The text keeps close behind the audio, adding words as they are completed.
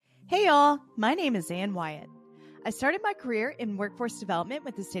Hey y'all, my name is Ann Wyatt. I started my career in workforce development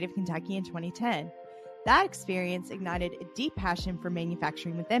with the state of Kentucky in 2010. That experience ignited a deep passion for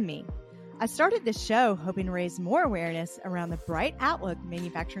manufacturing within me. I started this show hoping to raise more awareness around the bright outlook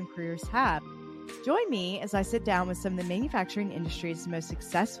manufacturing careers have. Join me as I sit down with some of the manufacturing industry's most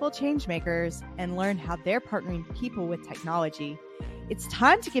successful changemakers and learn how they're partnering people with technology. It's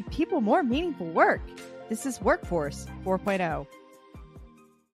time to give people more meaningful work. This is Workforce 4.0.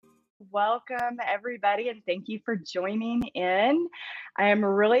 Welcome, everybody, and thank you for joining in. I am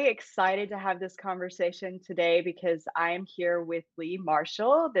really excited to have this conversation today because I am here with Lee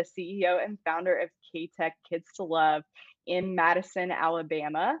Marshall, the CEO and founder of KTECH Kids to Love in Madison,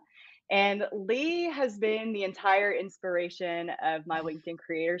 Alabama. And Lee has been the entire inspiration of my LinkedIn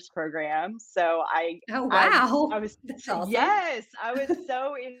Creators Program. So Oh, wow. I was That's awesome. yes, I was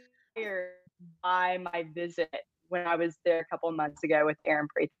so inspired by my visit when I was there a couple of months ago with Aaron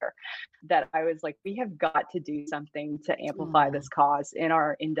Prather, that I was like, we have got to do something to amplify Aw, this cause in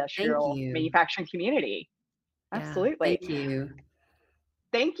our thank industrial you. manufacturing community. Yeah, Absolutely. thank you.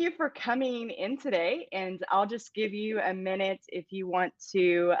 Thank you for coming in today. And I'll just give you a minute if you want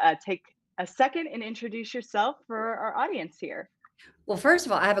to take a second and introduce yourself for our audience here. Well, first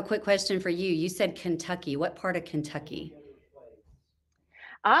of all, I have a quick question for you. You said Kentucky. What part of Kentucky?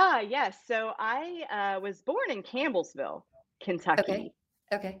 Yes. So I was born in Campbellsville, Okay. Kentucky,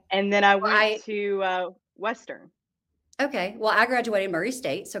 Okay. and then I Well, went to Western. Well, I graduated Murray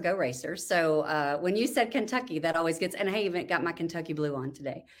State, so go Racers. So when you said Kentucky, that always gets, and I even got my Kentucky blue on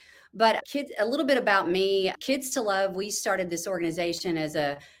today. But kids, a little bit about me. Kids to Love, we started this organization as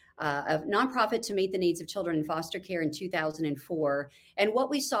a nonprofit to meet the needs of children in foster care in 2004. And what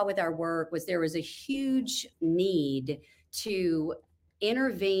we saw with our work was there was a huge need to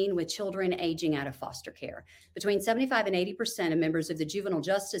intervene with children aging out of foster care. Between 75 and 80% of members of the juvenile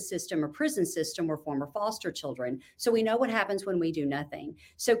justice system or prison system were former foster children. So we know what happens when we do nothing.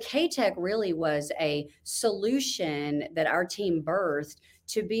 So KTECH really was a solution that our team birthed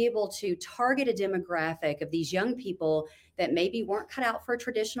to be able to target a demographic of these young people that maybe weren't cut out for a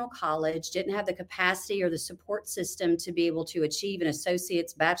traditional college, didn't have the capacity or the support system to be able to achieve an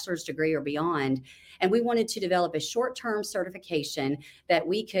associate's, bachelor's degree or beyond. And we wanted to develop a short-term certification that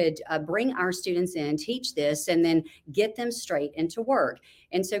we could bring our students in, teach this, and then get them straight into work.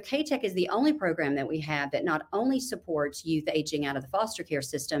 And so KTECH is the only program that we have that not only supports youth aging out of the foster care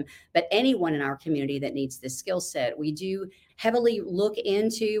system, but anyone in our community that needs this skill set. We do heavily look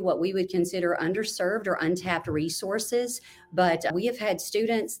into what we would consider underserved or untapped resources, but we have had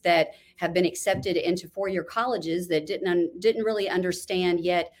students that have been accepted into four-year colleges that didn't really understand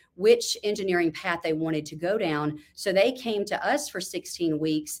yet which engineering path they wanted to go down. So they came to us for 16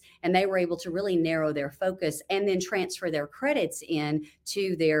 weeks and they were able to really narrow their focus and then transfer their credits in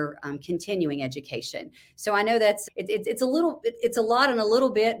to their continuing education. So I know it's a lot and a little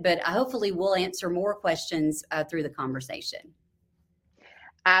bit, but hopefully we'll answer more questions through the conversation.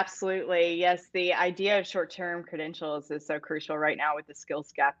 Absolutely. Yes, the idea of short-term credentials is so crucial right now with the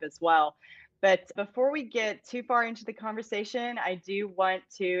skills gap as well. But before we get too far into the conversation, I do want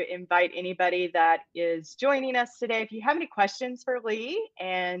to invite anybody that is joining us today. If you have any questions for Lee,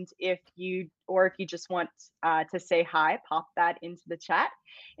 and if you just want to say hi, pop that into the chat.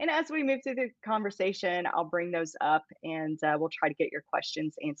 And as we move through the conversation, I'll bring those up, and we'll try to get your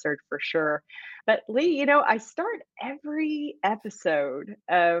questions answered for sure. But Lee, I start every episode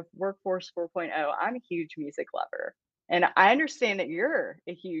of Workforce 4.0. I'm a huge music lover. And I understand that you're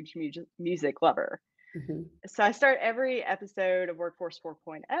a huge music lover. Mhm. So I start every episode of Workforce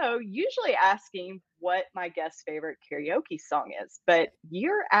 4.0 usually asking what my guest's favorite karaoke song is. But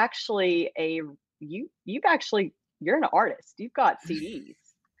you're actually you're an artist. You've got CDs.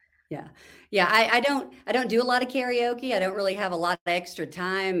 Yeah. Yeah. I don't do a lot of karaoke. I don't really have a lot of extra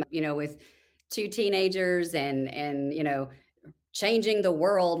time, with two teenagers and, changing the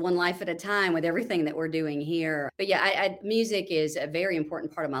world one life at a time with everything that we're doing here. But yeah, music is a very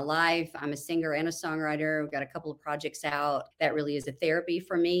important part of my life. I'm a singer and a songwriter. We've got a couple of projects out. That really is a therapy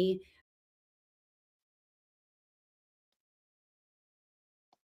for me.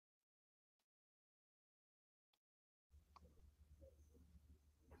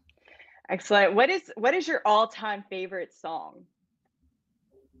 Excellent. What is your all-time favorite song?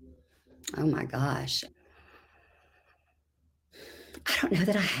 Oh my gosh. I don't know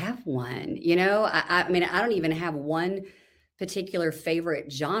that I have one. I mean, I don't even have one particular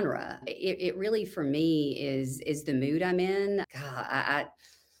favorite genre. It really, for me, is the mood I'm in. God,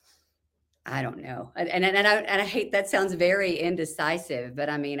 I don't know, and I hate that sounds very indecisive, but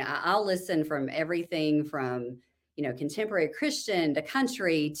I mean, I'll listen from everything from contemporary Christian to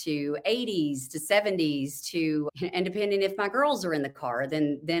country to 80s to 70s to, and depending if my girls are in the car,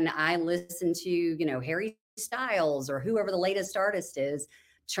 then I listen to, Harry Styles or whoever the latest artist is.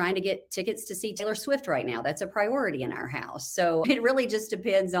 Trying to get tickets to see Taylor Swift right now. That's a priority in our house. So it really just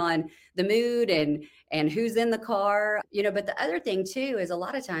depends on the mood and who's in the car, but the other thing too is a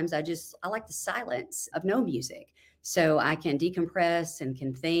lot of times I like the silence of no music. So I can decompress and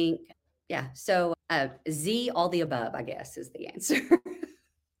can think. Yeah. So Z, all the above, I guess is the answer.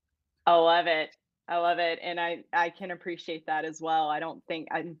 I love it. I love it. And I can appreciate that as well. I don't think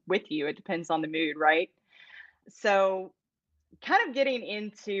I'm with you. It depends on the mood, right? So kind of getting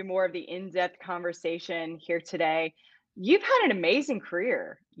into more of the in-depth conversation here today, you've had an amazing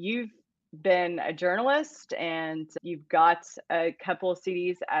career. You've been a journalist and you've got a couple of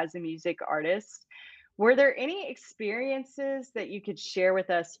CDs as a music artist. Were there any experiences that you could share with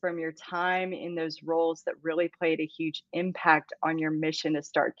us from your time in those roles that really played a huge impact on your mission to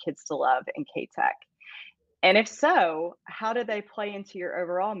start Kids to Love and KTECH? And if so, how did they play into your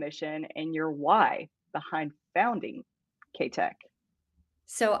overall mission and your why behind founding KTECH?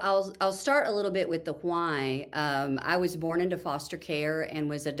 So I'll start a little bit with the why. I was born into foster care and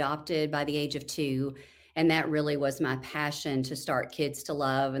was adopted by the age of 2, and that really was my passion to start Kids to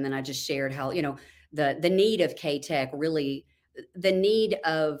Love. And then I just shared how the need of KTECH, really the need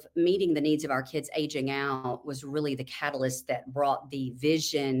of meeting the needs of our kids aging out was really the catalyst that brought the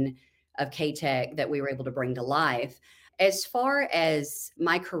vision of KTECH that we were able to bring to life. As far as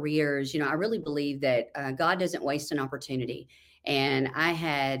my careers, I really believe that God doesn't waste an opportunity. And I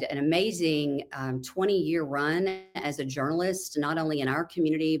had an amazing 20-year run as a journalist, not only in our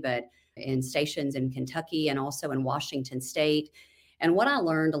community, but in stations in Kentucky and also in Washington State. And what I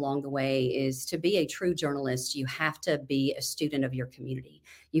learned along the way is to be a true journalist, you have to be a student of your community.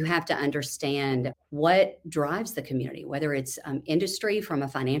 You have to understand what drives the community, whether it's industry from a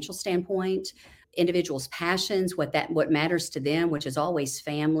financial standpoint, individuals' passions, what matters to them, which is always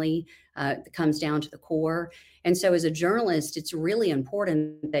family, that comes down to the core. And so as a journalist, it's really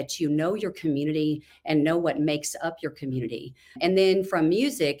important that you know your community and know what makes up your community. And then from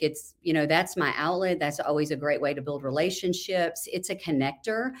music, it's, that's my outlet. That's always a great way to build relationships. It's a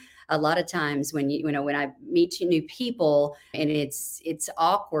connector. A lot of times when when I meet new people and it's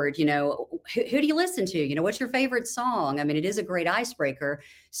awkward, who do you listen to? What's your favorite song? I mean, it is a great icebreaker.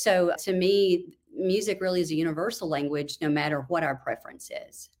 So to me, music really is a universal language, no matter what our preference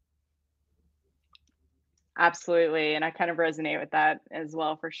is. Absolutely. And I kind of resonate with that as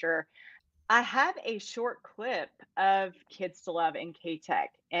well, for sure. I have a short clip of Kids to Love and KTECH.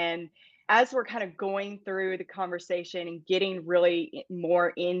 And as we're kind of going through the conversation and getting really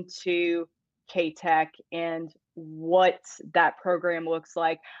more into KTECH and what that program looks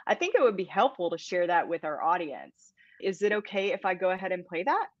like, I think it would be helpful to share that with our audience. Is it okay if I go ahead and play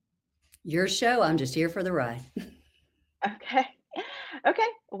that? Your show. I'm just here for the ride. Okay. Okay,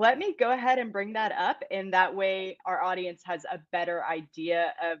 let me go ahead and bring that up. And that way our audience has a better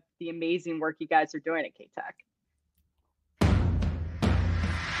idea of the amazing work you guys are doing at KTECH.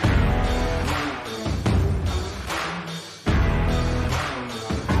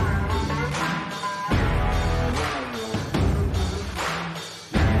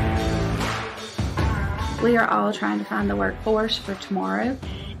 We are all trying to find the workforce for tomorrow,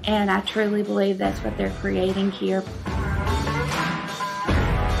 and I truly believe that's what they're creating here.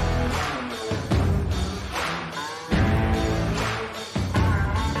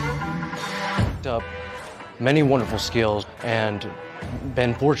 Up many wonderful skills and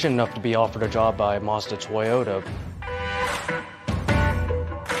been fortunate enough to be offered a job by Mazda Toyota.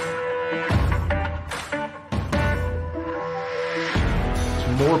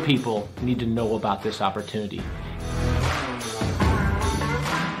 More people need to know about this opportunity.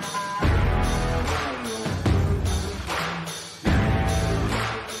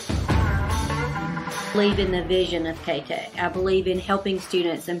 I believe in the vision of KTECH. I believe in helping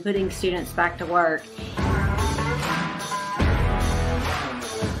students and putting students back to work.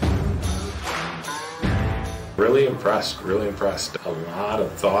 Really impressed. A lot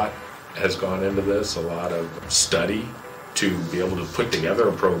of thought has gone into this, a lot of study. To be able to put together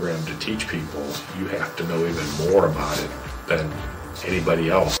a program to teach people, you have to know even more about it than anybody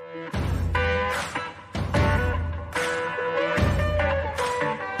else.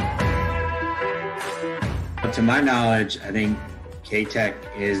 To my knowledge, I think KTECH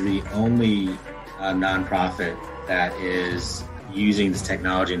is the only nonprofit that is using this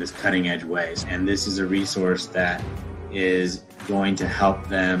technology in this cutting edge ways. And this is a resource that is going to help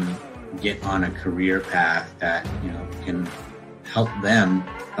them get on a career path that, can help them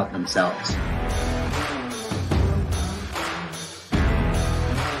help themselves.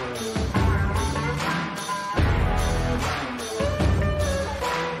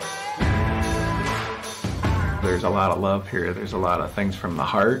 there's a lot of love here. There's a lot of things from the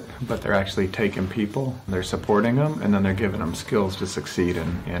heart, but they're actually taking people, they're supporting them, and then they're giving them skills to succeed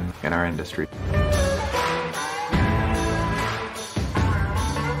in our industry.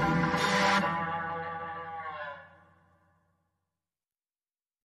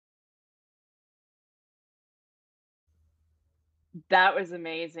 That was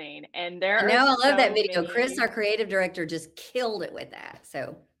amazing. And there I know, I love that video. many... Chris, our creative director, just killed it with that.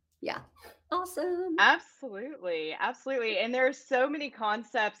 So yeah, awesome. Absolutely. Absolutely. And there are so many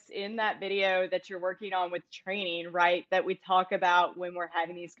concepts in that video that you're working on with training, right? That we talk about when we're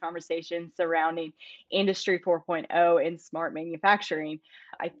having these conversations surrounding Industry 4.0 and smart manufacturing.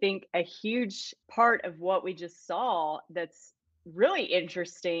 I think a huge part of what we just saw that's really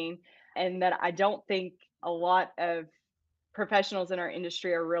interesting, and that I don't think a lot of professionals in our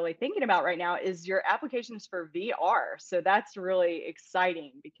industry are really thinking about right now, is your applications for VR. So that's really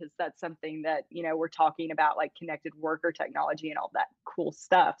exciting, because that's something that, we're talking about, like connected worker technology and all that cool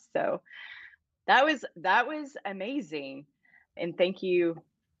stuff. So that was amazing. And thank you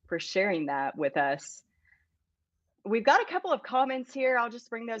for sharing that with us. We've got a couple of comments here. I'll just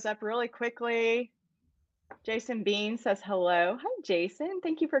bring those up really quickly. Jason Bean says hello. Hi, Jason.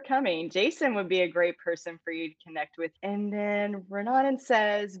 Thank you for coming. Jason would be a great person for you to connect with. And then Renan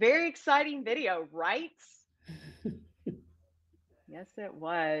says, very exciting video, right? Yes, it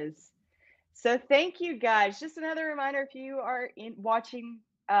was. So thank you, guys. Just another reminder, if you are watching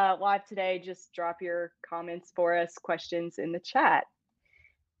live today, just drop your comments for us, questions in the chat.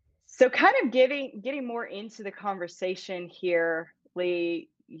 So kind of getting more into the conversation here, Lee,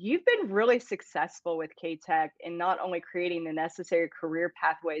 you've been really successful with KTECH in not only creating the necessary career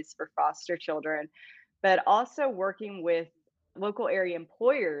pathways for foster children, but also working with local area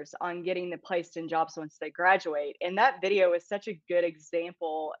employers on getting them placed in jobs once they graduate. And that video is such a good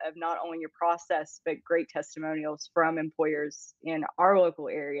example of not only your process, but great testimonials from employers in our local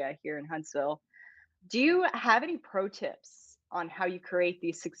area here in Huntsville. Do you have any pro tips on how you create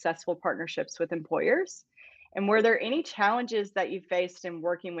these successful partnerships with employers? And were there any challenges that you faced in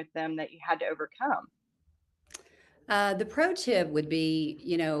working with them that you had to overcome? The pro tip would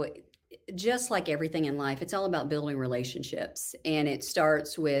be, just like everything in life, it's all about building relationships. And it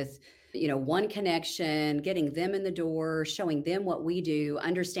starts with, one connection, getting them in the door, showing them what we do,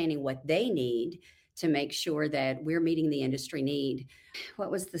 understanding what they need to make sure that we're meeting the industry need.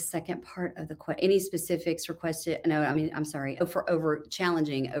 What was the second part of the question? Any specifics requested? No, I'm sorry.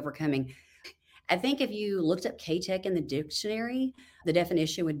 Overcoming. I think if you looked up KTECH in the dictionary, the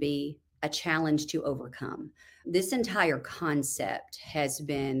definition would be a challenge to overcome. This entire concept has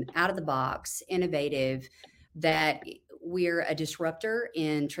been out of the box, innovative, that we're a disruptor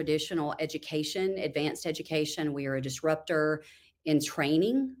in traditional education, advanced education. We are a disruptor in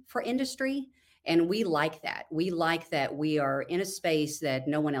training for industry. And we like that. We like that we are in a space that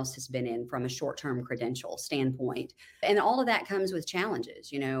no one else has been in from a short-term credential standpoint. And all of that comes with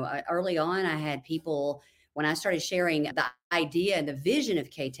challenges. Early on, I had people, when I started sharing the idea and the vision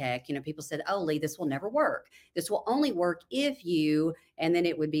of KTECH, people said, oh, Lee, this will never work. This will only work if you, and then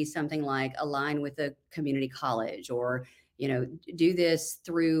it would be something like align with a community college, or do this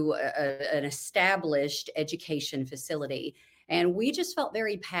through an established education facility. And we just felt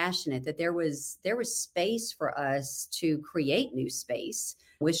very passionate that there was space for us to create new space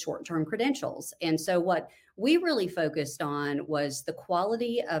with short-term credentials. And so what we really focused on was the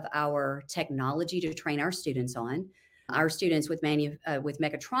quality of our technology to train our students on. Our students with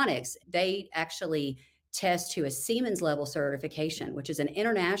mechatronics, they actually test to a Siemens level certification, which is an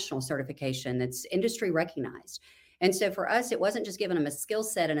international certification that's industry recognized. And so for us, it wasn't just giving them a skill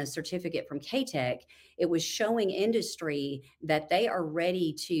set and a certificate from KTECH. It was showing industry that they are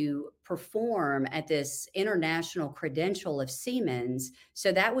ready to perform at this international credential of Siemens.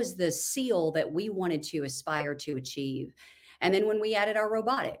 So that was the seal that we wanted to aspire to achieve. And then when we added our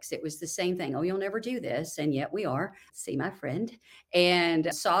robotics, it was the same thing. Oh, you'll never do this. And yet we are. See, my friend.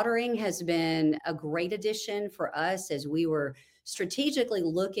 And soldering has been a great addition for us as we were strategically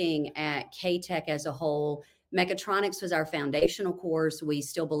looking at KTECH as a whole. Mechatronics was our foundational course. We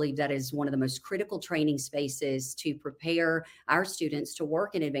still believe that is one of the most critical training spaces to prepare our students to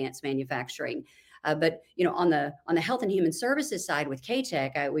work in advanced manufacturing. But on the health and human services side with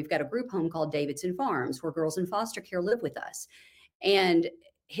KTECH, we've got a group home called Davidson Farms, where girls in foster care live with us. And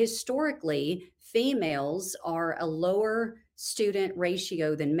historically, females are a lower student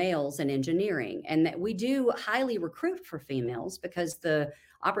ratio than males in engineering, and that we do highly recruit for females because the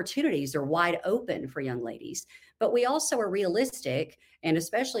opportunities are wide open for young ladies. But we also are realistic, and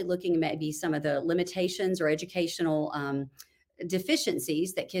especially looking at maybe some of the limitations or educational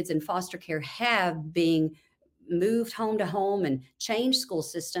deficiencies that kids in foster care have, being moved home to home and changed school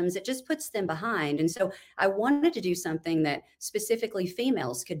systems, it just puts them behind. And so I wanted to do something that specifically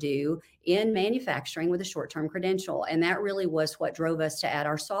females could do in manufacturing with a short-term credential. And that really was what drove us to add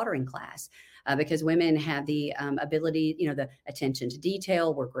our soldering class. Because women have the ability, the attention to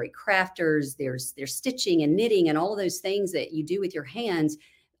detail. We're great crafters. There's stitching and knitting and all of those things that you do with your hands.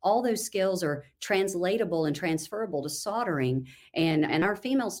 All those skills are translatable and transferable to soldering. And our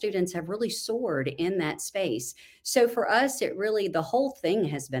female students have really soared in that space. So for us, the whole thing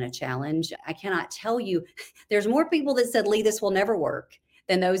has been a challenge. I cannot tell you, there's more people that said, Lee, this will never work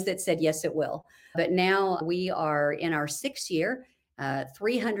than those that said, yes, it will. But now we are in our 6th year.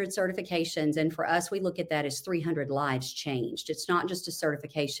 300 certifications. And for us, we look at that as 300 lives changed. It's not just a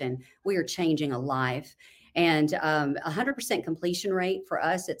certification. We are changing a life. And 100% completion rate for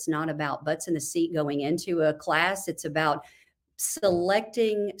us, it's not about butts in the seat going into a class. It's about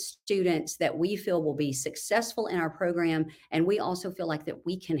selecting students that we feel will be successful in our program. And we also feel like that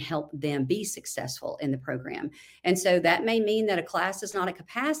we can help them be successful in the program. And so that may mean that a class is not at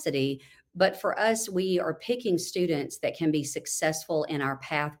capacity, but for us, we are picking students that can be successful in our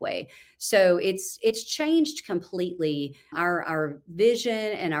pathway. So it's changed completely our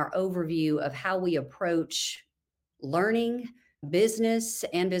vision and our overview of how we approach learning, business,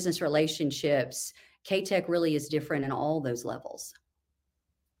 and business relationships. KTECH really is different in all those levels.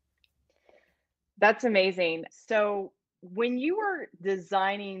 That's amazing. So when you were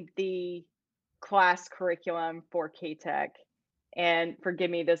designing the class curriculum for KTECH, and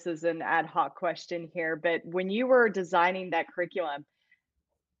forgive me, this is an ad hoc question here, but when you were designing that curriculum,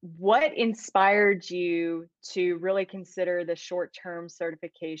 what inspired you to really consider the short-term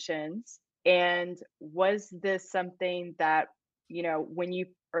certifications? And was this something that, when you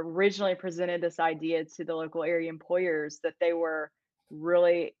originally presented this idea to the local area employers, that they were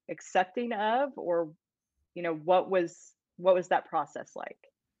really accepting of, or, what was that process like?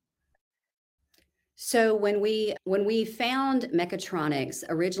 So when we found mechatronics,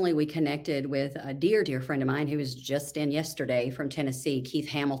 originally we connected with a dear friend of mine who was just in yesterday from Tennessee, Keith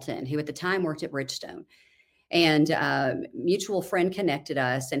Hamilton, who at the time worked at Bridgestone. And mutual friend connected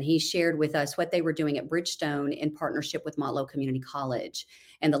us, and he shared with us what they were doing at Bridgestone in partnership with Motlow Community College.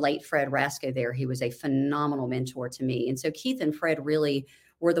 And the late Fred Rasco there, he was a phenomenal mentor to me. And so Keith and Fred really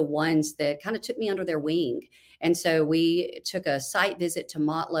were the ones that kind of took me under their wing. And so we took a site visit to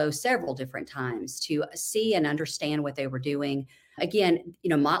Motlow several different times to see and understand what they were doing. Again,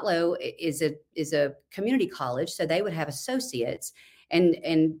 Motlow is a community college, so they would have associates,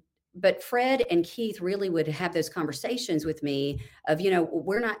 but Fred and Keith really would have those conversations with me of,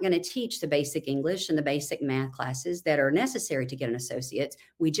 we're not going to teach the basic English and the basic math classes that are necessary to get an associate's.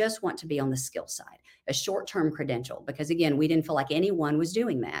 We just want to be on the skill side, a short-term credential, because again, we didn't feel like anyone was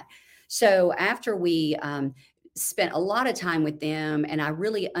doing that. So after we spent a lot of time with them and I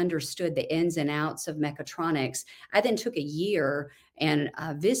really understood the ins and outs of mechatronics, I then took a year and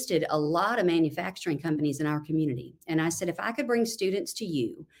visited a lot of manufacturing companies in our community. And I said, if I could bring students to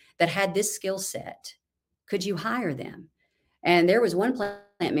you that had this skill set, could you hire them? And there was one plant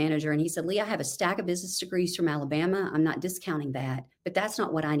manager, and he said, Lee, I have a stack of business degrees from Alabama. I'm not discounting that, but that's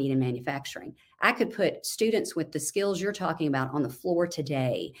not what I need in manufacturing. I could put students with the skills you're talking about on the floor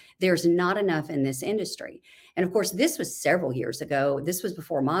today. There's not enough in this industry. And of course, this was several years ago. This was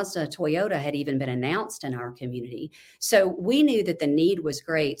before Mazda, Toyota had even been announced in our community. So we knew that the need was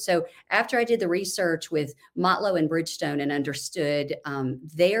great. So after I did the research with Motlow and Bridgestone and understood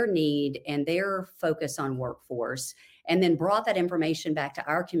their need and their focus on workforce, and then brought that information back to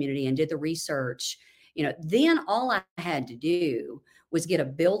our community and did the research, then all I had to do was get a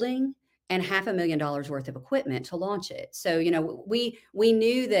building and $500,000 worth of equipment to launch it. So, we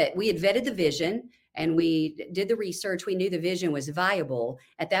knew that we had vetted the vision and we did the research. We knew the vision was viable.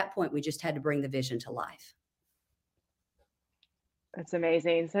 At that point, we just had to bring the vision to life. That's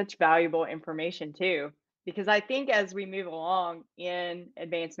amazing. Such valuable information too, because I think as we move along in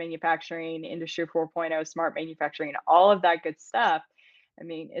advanced manufacturing, Industry 4.0, smart manufacturing, all of that good stuff,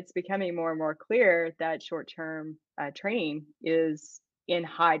 it's becoming more and more clear that short-term training is in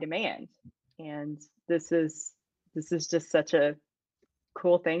high demand. And this is just such a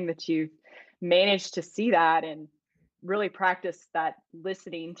cool thing that you've managed to see that and really practice that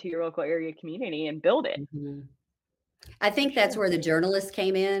listening to your local area community and build it. Mm-hmm. I think that's where the journalist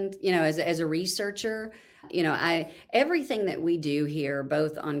came in, as a researcher. Everything that we do here,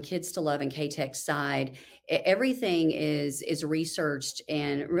 both on Kids to Love and KTECH side, everything is researched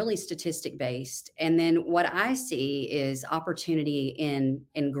and really statistic based. And then what I see is opportunity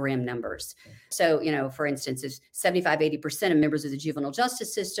in grim numbers. So, for instance, if 75, 80% of members of the juvenile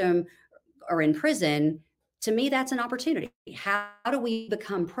justice system are in prison, To me, that's an opportunity. How do we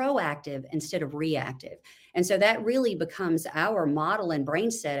become proactive instead of reactive? And so that really becomes our model and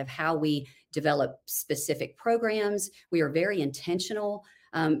brain set of how we develop specific programs. We are very intentional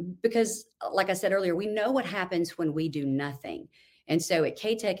because, like I said earlier, we know what happens when we do nothing. And so at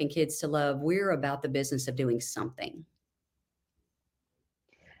KTECH and Kids to Love, we're about the business of doing something.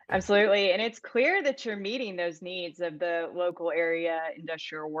 Absolutely. And it's clear that you're meeting those needs of the local area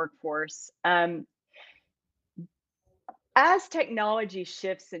industrial workforce. As technology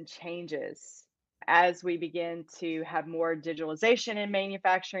shifts and changes, as we begin to have more digitalization in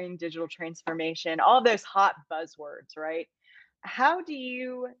manufacturing, digital transformation, all those hot buzzwords, right? How do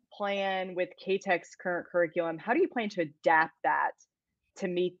you plan with KTEC's current curriculum? How do you plan to adapt that to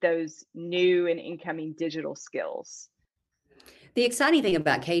meet those new and incoming digital skills? The exciting thing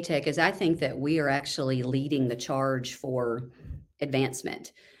about KTECH is I think that we are actually leading the charge for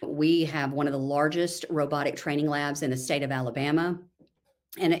advancement. We have one of the largest robotic training labs in the state of Alabama.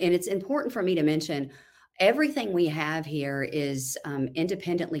 And it's important for me to mention everything we have here is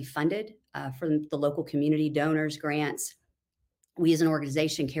independently funded from the local community, donors, grants. We as an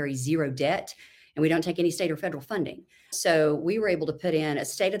organization carry zero debt and we don't take any state or federal funding. So we were able to put in a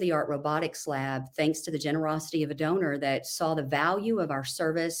state-of-the-art robotics lab thanks to the generosity of a donor that saw the value of our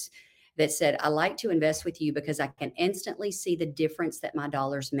service, that said, I like to invest with you because I can instantly see the difference that my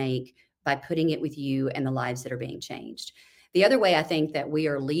dollars make by putting it with you and the lives that are being changed. The other way I think that we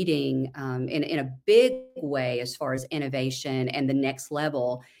are leading in a big way as far as innovation and the next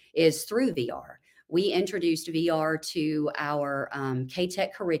level is through VR. We introduced VR to our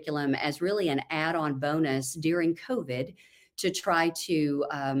KTECH curriculum as really an add-on bonus during COVID to try to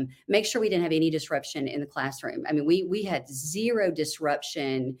make sure we didn't have any disruption in the classroom. I mean, we had zero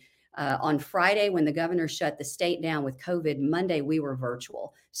disruption on Friday when the governor shut the state down with COVID. Monday, we were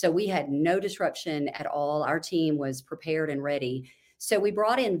virtual. So we had no disruption at all. Our team was prepared and ready. So we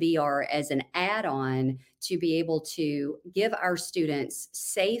brought in VR as an add-on to be able to give our students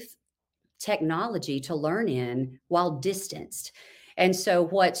safe technology to learn in while distanced. And so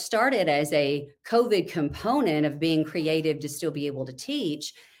what started as a COVID component of being creative to still be able to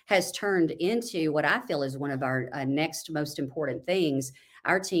teach has turned into what I feel is one of our next most important things.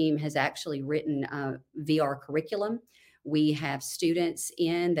 Our team has actually written VR curriculum. We have students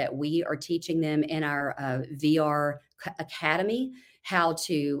in that we are teaching them in our VR Academy how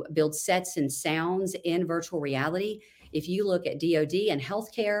to build sets and sounds in virtual reality. If you look at DoD and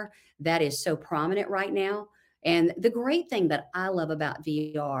healthcare, that is so prominent right now. And the great thing that I love about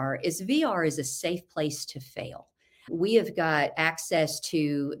VR is a safe place to fail. We have got access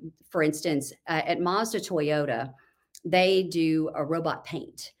to, for instance, at Mazda Toyota, they do a robot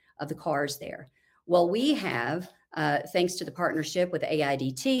paint of the cars there. Well, we have, thanks to the partnership with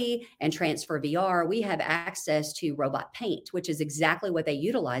AIDT and Transfer VR, we have access to robot paint, which is exactly what they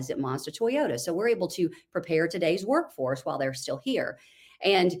utilize at Mazda Toyota. So we're able to prepare today's workforce while they're still here.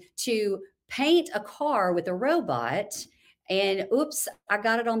 And to paint a car with a robot and oops, I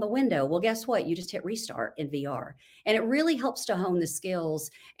got it on the window. Well, guess what? You just hit restart in VR. And it really helps to hone the skills.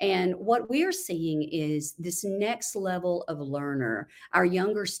 And what we're seeing is this next level of learner, our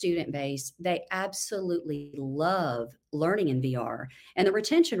younger student base, they absolutely love learning in VR. And the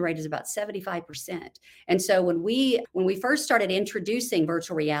retention rate is about 75%. And so when we first started introducing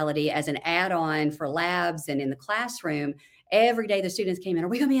virtual reality as an add-on for labs and in the classroom, every day the students came in, are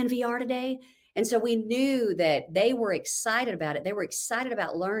we going to be in VR today? And so we knew that they were excited about it. They were excited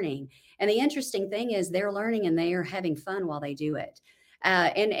about learning. And the interesting thing is they're learning and they are having fun while they do it.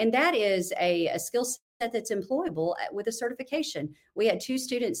 And that is a skill set that's employable with a certification. We had 2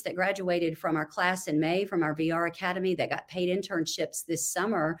 students that graduated from our class in May from our VR Academy that got paid internships this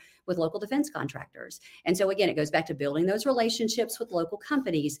summer with local defense contractors. And so again, it goes back to building those relationships with local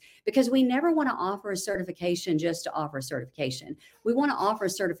companies, because we never want to offer a certification just to offer a certification. We want to offer a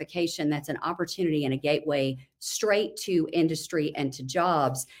certification that's an opportunity and a gateway straight to industry and to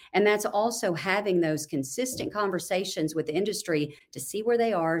jobs. And that's also having those consistent conversations with the industry to see where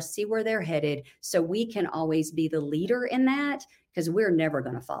they are, see where they're headed, so we can always be the leader in that, because we're never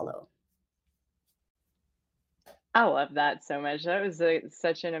going to follow. I love that so much. That was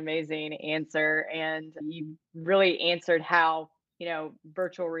such an amazing answer. And you really answered how,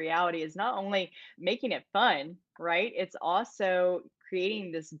 virtual reality is not only making it fun, right? It's also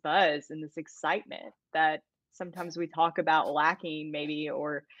creating this buzz and this excitement that sometimes we talk about lacking, maybe,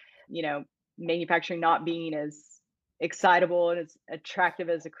 or, manufacturing not being as excitable and as attractive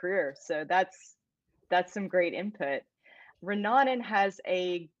as a career. So that's some great input. Renanen has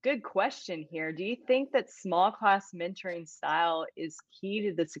a good question here. Do you think that small class mentoring style is key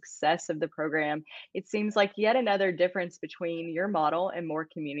to the success of the program? It seems like yet another difference between your model and more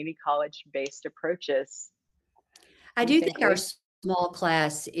community college based approaches. I What do you do think, think our Lee? small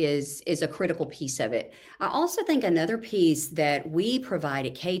class is a critical piece of it. I also think another piece that we provide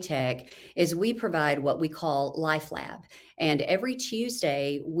at KTECH is we provide what we call Life Lab. And every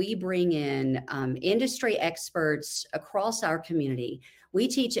Tuesday, we bring in industry experts across our community. We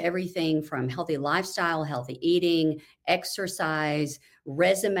teach everything from healthy lifestyle, healthy eating, exercise,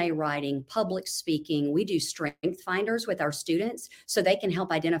 resume writing, public speaking. We do strength finders with our students so they can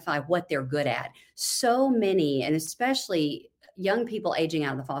help identify what they're good at. So many, and especially young people aging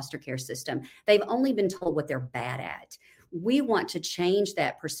out of the foster care system, they've only been told what they're bad at. We want to change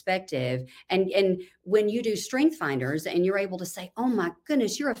that perspective. And when you do strength finders and you're able to say, oh my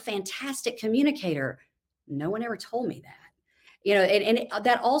goodness, you're a fantastic communicator. No one ever told me that. And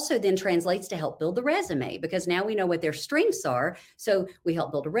that also then translates to help build the resume, because now we know what their strengths are. So we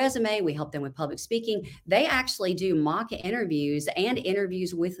help build a resume, we help them with public speaking. They actually do mock interviews and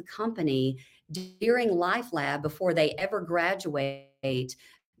interviews with the company during Life Lab before they ever graduate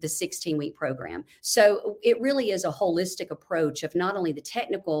the 16-week program. So it really is a holistic approach of not only the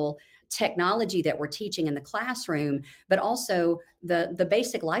technology that we're teaching in the classroom, but also the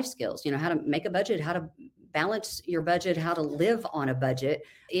basic life skills, how to make a budget, how to balance your budget, how to live on a budget.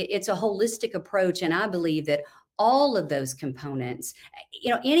 It's a holistic approach. And I believe that all of those components,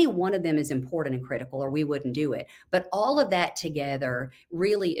 any one of them is important and critical, or we wouldn't do it. But all of that together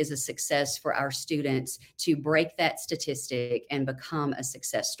really is a success for our students to break that statistic and become a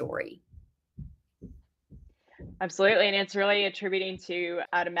success story. Absolutely. And it's really attributing to,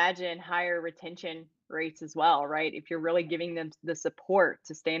 I'd imagine, higher retention rates as well, right? If you're really giving them the support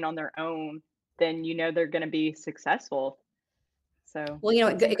to stand on their own, then they're going to be successful. So, well,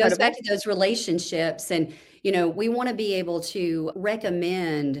 that's it goes back incredible. to those relationships. And, we want to be able to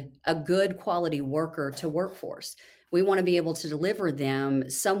recommend a good quality worker to workforce. We want to be able to deliver them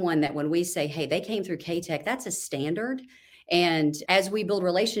someone that when we say, hey, they came through KTECH, that's a standard. And as we build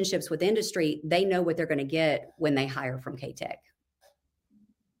relationships with industry, they know what they're going to get when they hire from KTECH.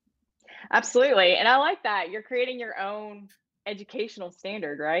 Absolutely. And I like that. You're creating your own educational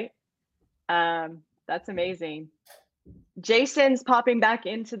standard, right? That's amazing. Jason's popping back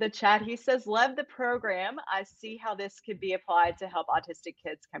into the chat. He says, love the program. I see how this could be applied to help autistic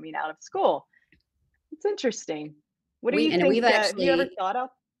kids coming out of school. It's interesting. What do you think? We've Have you ever actually, thought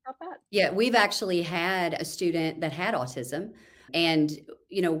about that? yeah, we've actually had a student that had autism, and,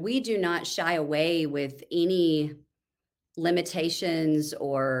 we do not shy away with any limitations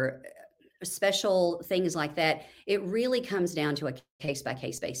or special things like that. It really comes down to a case by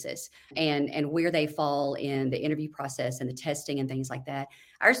case basis and where they fall in the interview process and the testing and things like that.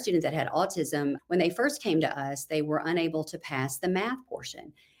 Our students that had autism, when they first came to us, they were unable to pass the math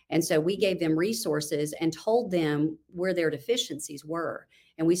portion. And so we gave them resources and told them where their deficiencies were.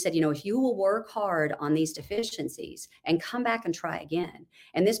 And we said, if you will work hard on these deficiencies and come back and try again.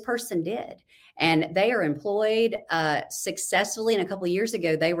 And this person did. And they are employed successfully. And a couple of years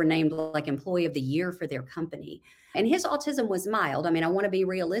ago, they were named like Employee of the Year for their company. And his autism was mild. I mean, I want to be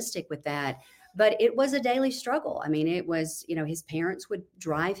realistic with that. But it was a daily struggle. I mean, it was, his parents would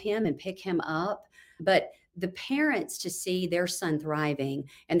drive him and pick him up. But the parents, to see their son thriving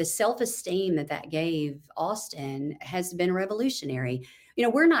and the self-esteem that gave Austin has been revolutionary.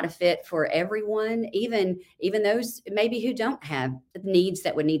 We're not a fit for everyone, even those maybe who don't have needs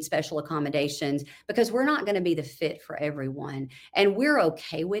that would need special accommodations, because we're not going to be the fit for everyone. And we're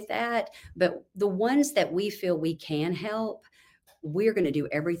okay with that. But the ones that we feel we can help, we're going to do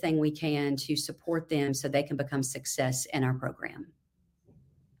everything we can to support them so they can become success in our program.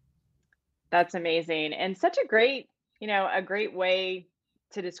 That's amazing. And such a great way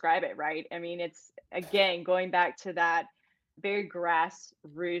to describe it, right? I mean, it's, again, going back to that very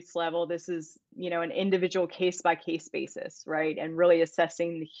grassroots level. This is, an individual case by case basis, right? And really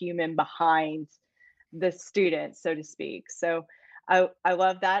assessing the human behind the student, so to speak. So I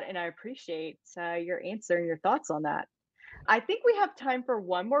love that. And I appreciate your answer and your thoughts on that. I think we have time for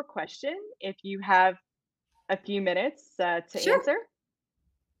one more question if you have a few minutes to Sure. answer.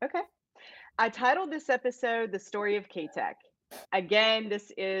 Okay. I titled this episode, The Story of KTECH. Again,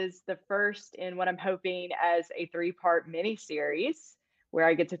 this is the first in what I'm hoping as a 3-part mini series where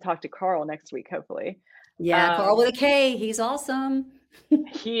I get to talk to Carl next week, hopefully. Yeah, Carl with a K. He's awesome.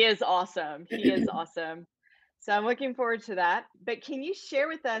 He is awesome. He is awesome. So I'm looking forward to that. But can you share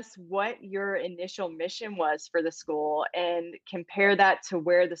with us what your initial mission was for the school and compare that to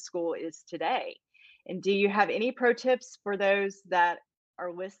where the school is today? And do you have any pro tips for those that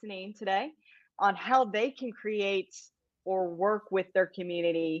are listening today on how they can create or work with their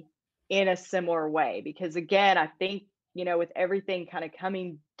community in a similar way? Because again, I think, with everything kind of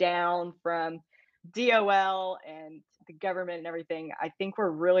coming down from DOL and the government and everything, I think we're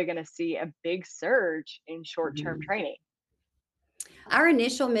really going to see a big surge in short-term Mhm. training. Our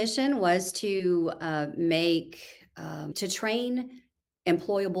initial mission was to to train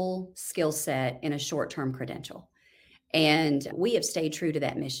employable skill set in a short-term credential. And we have stayed true to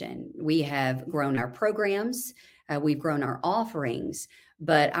that mission. We have grown our programs, we've grown our offerings,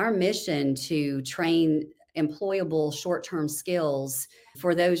 but our mission to train employable short term skills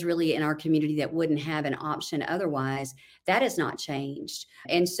for those really in our community that wouldn't have an option otherwise, that has not changed.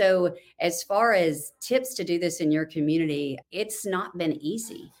 And so, as far as tips to do this in your community, it's not been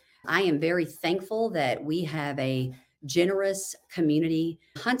easy. I am very thankful that we have a generous community.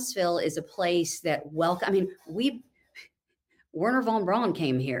 Huntsville is a place that we Werner von Braun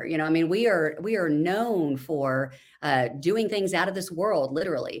came here. We are known for doing things out of this world,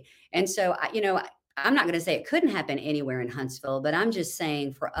 literally. And so, I'm not going to say it couldn't happen anywhere in Huntsville, but I'm just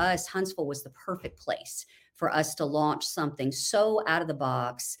saying for us, Huntsville was the perfect place for us to launch something so out of the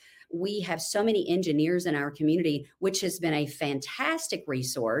box. We have so many engineers in our community, which has been a fantastic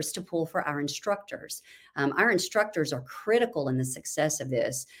resource to pull for our instructors. Our instructors are critical in the success of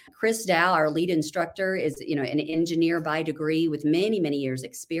this. Chris Dow, our lead instructor, is an engineer by degree with many, many years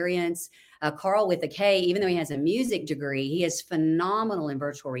experience. Carl with a K, even though he has a music degree, he is phenomenal in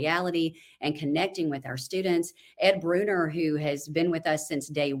virtual reality and connecting with our students. Ed Bruner, who has been with us since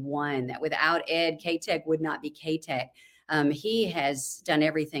day one, that without Ed, KTECH would not be KTECH. He has done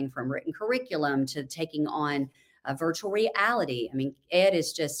everything from written curriculum to taking on virtual reality. Ed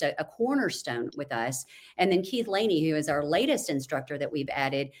is just a cornerstone with us. And then Keith Laney, who is our latest instructor that we've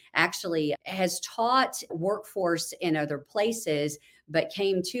added, actually has taught workforce in other places, but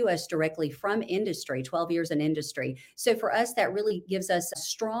came to us directly from industry, 12 years in industry. So for us, that really gives us a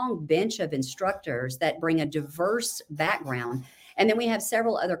strong bench of instructors that bring a diverse background. And then we have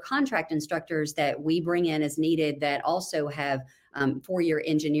several other contract instructors that we bring in as needed that also have 4-year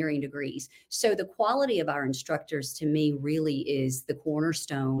engineering degrees. So the quality of our instructors to me really is the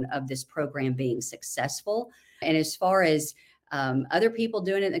cornerstone of this program being successful. And as far as other people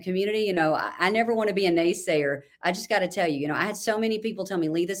doing it in the community, I never want to be a naysayer. I just got to tell you, I had so many people tell me,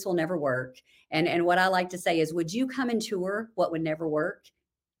 Lee, this will never work. And what I like to say is, would you come and tour what would never work?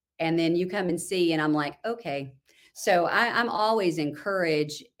 And then you come and see, and I'm like, okay. So I'm always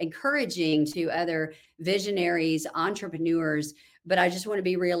encouraging to other visionaries, entrepreneurs, but I just want to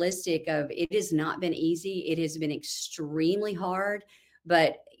be realistic of it has not been easy. It has been extremely hard.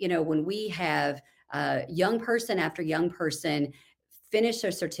 But, when we have young person after young person finish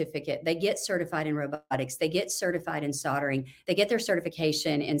their certificate, they get certified in robotics, they get certified in soldering, they get their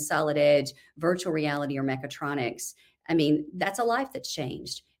certification in solid edge, virtual reality, or mechatronics. That's a life that's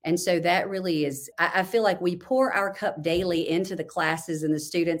changed. And so that really is, I feel like we pour our cup daily into the classes and the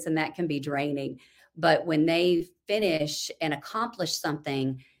students, and that can be draining. But when they finish and accomplish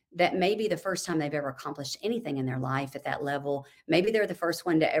something that may be the first time they've ever accomplished anything in their life at that level, maybe they're the first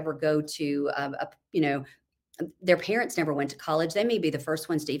one to ever go to, their parents never went to college. They may be the first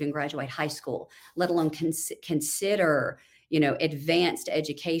ones to even graduate high school, let alone consider advanced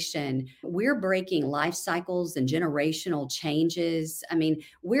education. We're breaking life cycles and generational changes.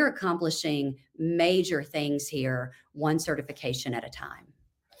 We're accomplishing major things here, one certification at a time.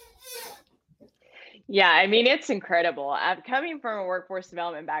 Yeah, it's incredible. I'm coming from a workforce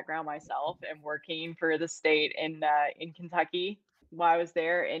development background myself and working for the state in Kentucky while I was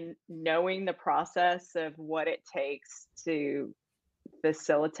there, and knowing the process of what it takes to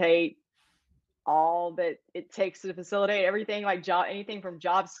facilitate all that it takes to facilitate everything, like anything from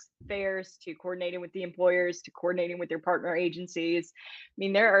jobs fairs to coordinating with the employers to coordinating with their partner agencies.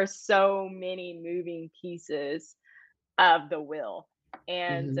 There are so many moving pieces of the wheel.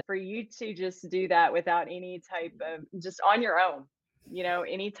 And for you to just do that without any type of, just on your own,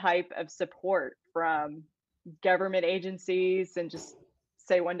 any type of support from government agencies, and just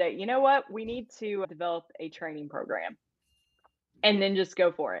say one day, you know what, we need to develop a training program, and then just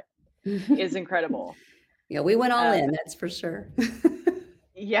go for it, is incredible. Yeah, we went all in, that's for sure.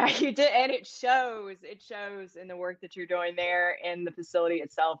 Yeah, you did. And it shows in the work that you're doing there, and the facility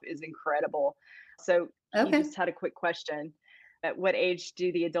itself is incredible. So you just had a quick question. At what age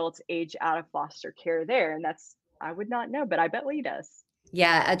do the adults age out of foster care there? And I would not know, but I bet Lee does.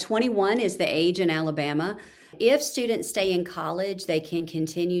 Yeah, 21 is the age in Alabama. If students stay in college, they can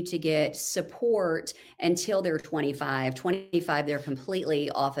continue to get support until they're 25. 25, they're completely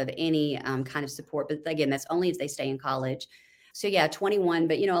off of any kind of support. But again, that's only if they stay in college. So yeah, 21.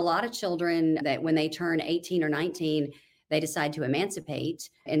 But a lot of children that when they turn 18 or 19, they decide to emancipate,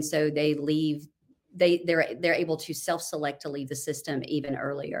 and so they leave. They're able to self-select to leave the system even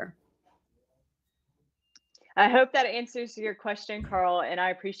earlier. I hope that answers your question, Carl, and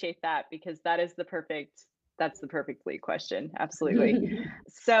I appreciate that because that's the perfect lead question. Absolutely.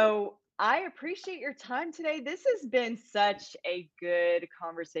 So I appreciate your time today. This has been such a good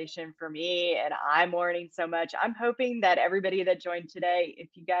conversation for me, and I'm learning so much. I'm hoping that everybody that joined today, if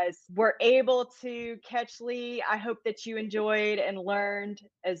you guys were able to catch Lee, I hope that you enjoyed and learned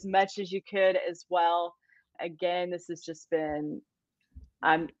as much as you could as well. Again, this has just been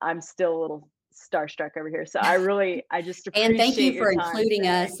I'm still a little starstruck over here. So I just And thank appreciate you your for time including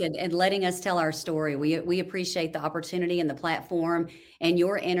today. us and letting us tell our story. We appreciate the opportunity and the platform and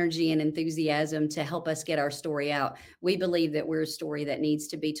your energy and enthusiasm to help us get our story out. We believe that we're a story that needs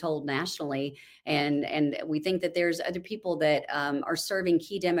to be told nationally. And we think that there's other people that are serving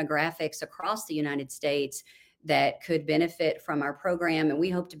key demographics across the United States that could benefit from our program. And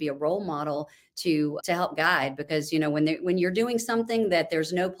we hope to be a role model to help guide, because when you're doing something that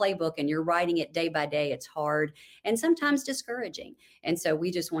there's no playbook and you're writing it day by day, it's hard and sometimes discouraging. And so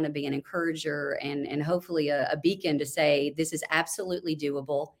we just want to be an encourager and hopefully a beacon to say this is absolutely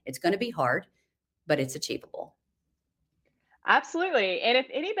doable. It's going to be hard, but it's achievable. Absolutely. And if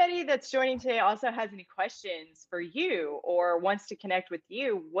anybody that's joining today also has any questions for you or wants to connect with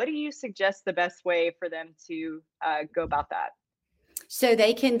you, what do you suggest the best way for them to go about that? So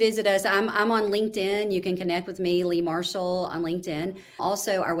they can visit us. I'm on LinkedIn. You can connect with me, Lee Marshall, on LinkedIn.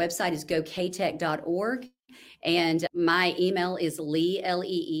 Also, our website is gokTech.org. And my email is lee,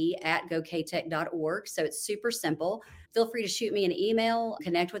 at gokTech.org. So it's super simple. Feel free to shoot me an email,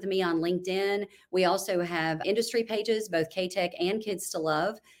 connect with me on LinkedIn. We also have industry pages, both KTECH and Kids to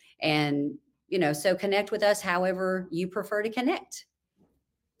Love. And, so connect with us however you prefer to connect.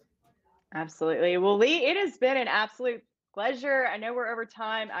 Absolutely. Well, Lee, it has been an absolute pleasure. I know we're over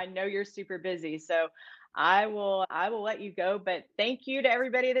time. I know you're super busy. So I will let you go, but thank you to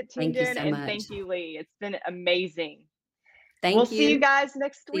everybody that tuned Thank you in, so and much. thank you, Lee. It's been amazing. We'll Thank see you you. guys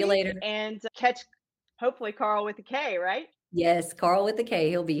next See you week later. and catch hopefully Carl with a K, right? Yes, Carl with the K.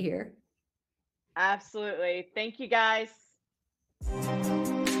 He'll be here. Absolutely. Thank you guys.